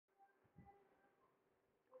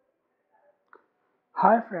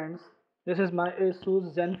Hi friends, this is my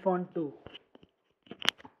Asus Zenfone 2.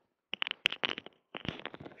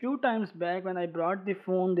 Few times back when I brought the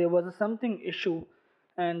phone there was something issue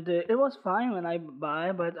and it was fine when I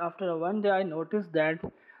buy, but after one day I noticed that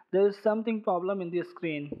there is something problem in the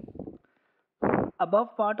screen.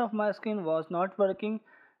 Above part of my screen was not working,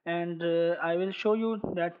 and I will show you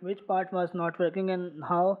that which part was not working and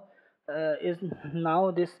how is now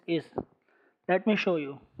this is. Let me show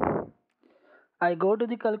you. I go to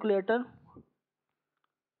the calculator,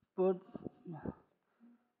 put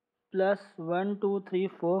plus 1 2 3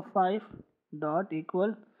 4 5 dot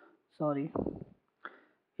equal, sorry,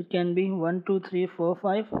 it can be 1 2 3 4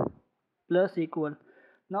 5 plus equal.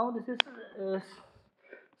 Now this is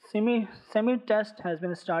semi test has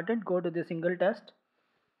been started. Go to the single test,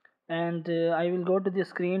 and I will go to the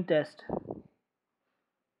screen test.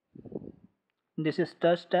 This is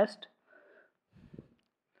touch test.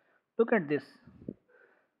 Look at this.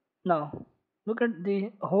 Now look at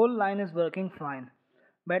the whole line is working fine,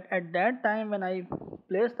 but at that time when I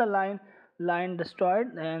placed the line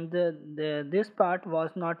destroyed, and this part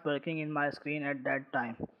was not working in my screen at that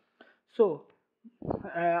time. So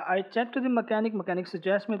I checked to the mechanic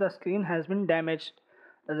suggests me the screen has been damaged.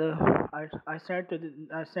 I said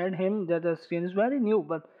him that the screen is very new,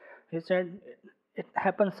 but he said it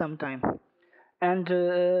happens sometime, and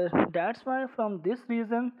that's why from this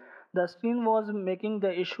reason the screen was making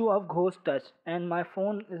the issue of ghost touch, and my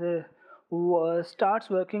phone starts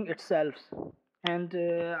working itself, and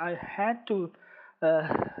I had to uh,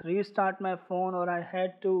 restart my phone, or I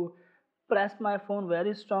had to press my phone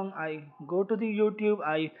very strong. I go to the YouTube,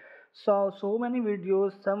 I saw so many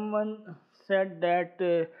videos. Someone said that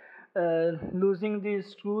losing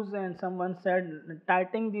these screws, and someone said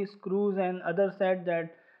tightening these screws, and others said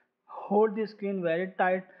that hold the screen very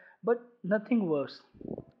tight, but nothing works.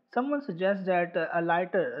 Someone suggests that a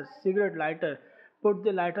lighter, a cigarette lighter, put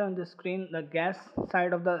the lighter on the screen, the gas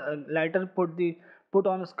side of the lighter, put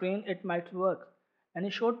on the screen, it might work. And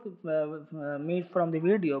he showed me from the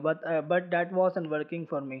video, but that wasn't working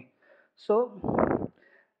for me. So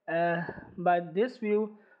uh, by this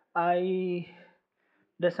view, I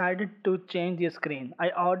decided to change the screen. I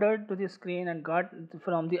ordered to the screen and got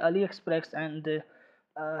from the AliExpress, and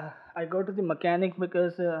I go to the mechanic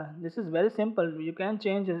because this is very simple. You can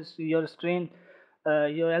change your screen,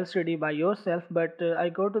 your LCD by yourself. But I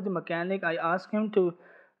go to the mechanic. I ask him to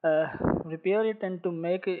repair it and to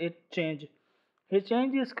make it change. He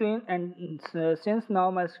changed the screen, and since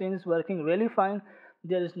now my screen is working really fine.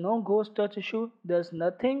 There is no ghost touch issue. There's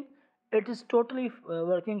nothing. It is totally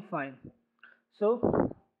working fine. So,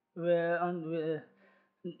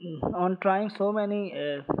 on trying so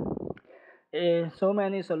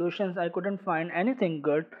many solutions, I couldn't find anything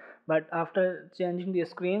good. But after changing the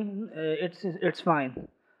screen, it's fine.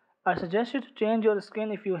 I suggest you to change your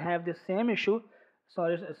screen if you have the same issue.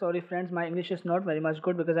 Sorry, friends, my English is not very much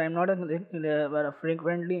good because I am not a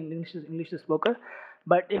frequently English speaker.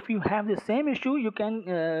 But if you have the same issue, you can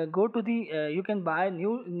go to the you can buy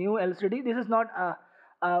new LCD. This is not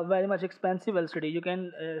a very much expensive LCD. You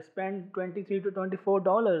can spend $23 to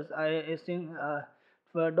 $24. I think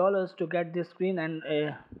for dollars to get this screen, and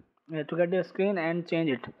to get the screen and change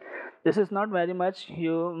it. This is not very much.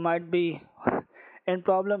 You might be in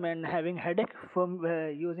problem and having headache from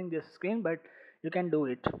using this screen, but you can do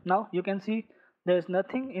it. Now you can see there is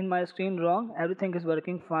nothing in my screen wrong. Everything is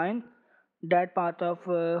working fine. That part of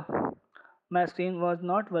my screen was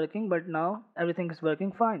not working, but now everything is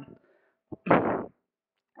working fine.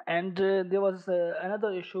 And there was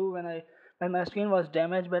another issue when my screen was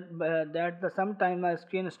damaged, but that the sometime my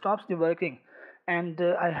screen stops the working, and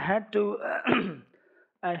I had to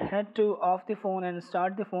I had to off the phone and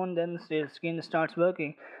start the phone, then the screen starts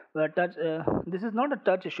working. But this is not a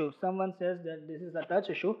touch issue. Someone says that this is a touch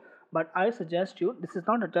issue, but I suggest you this is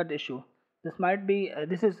not a touch issue. This might be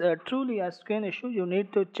this is truly a screen issue. You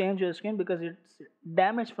need to change your screen because it's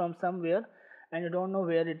damaged from somewhere and you don't know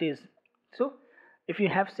where it is. So if you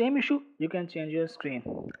have same issue, you can change your screen.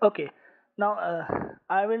 Okay, now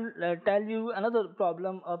I will tell you another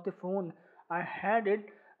problem of the phone. I had it.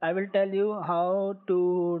 I will tell you how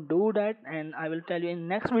to do that, and I will tell you in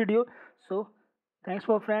next video. So thanks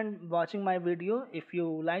for friend watching my video. If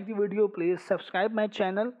you like the video, please subscribe my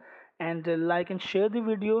channel, and like and share the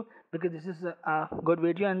video, because this is a good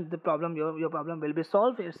video, and the problem your problem will be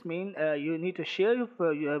solved. It's mean you need to share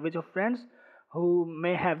with your friends who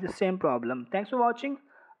may have the same problem. Thanks for watching.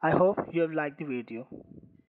 I hope you have liked the video.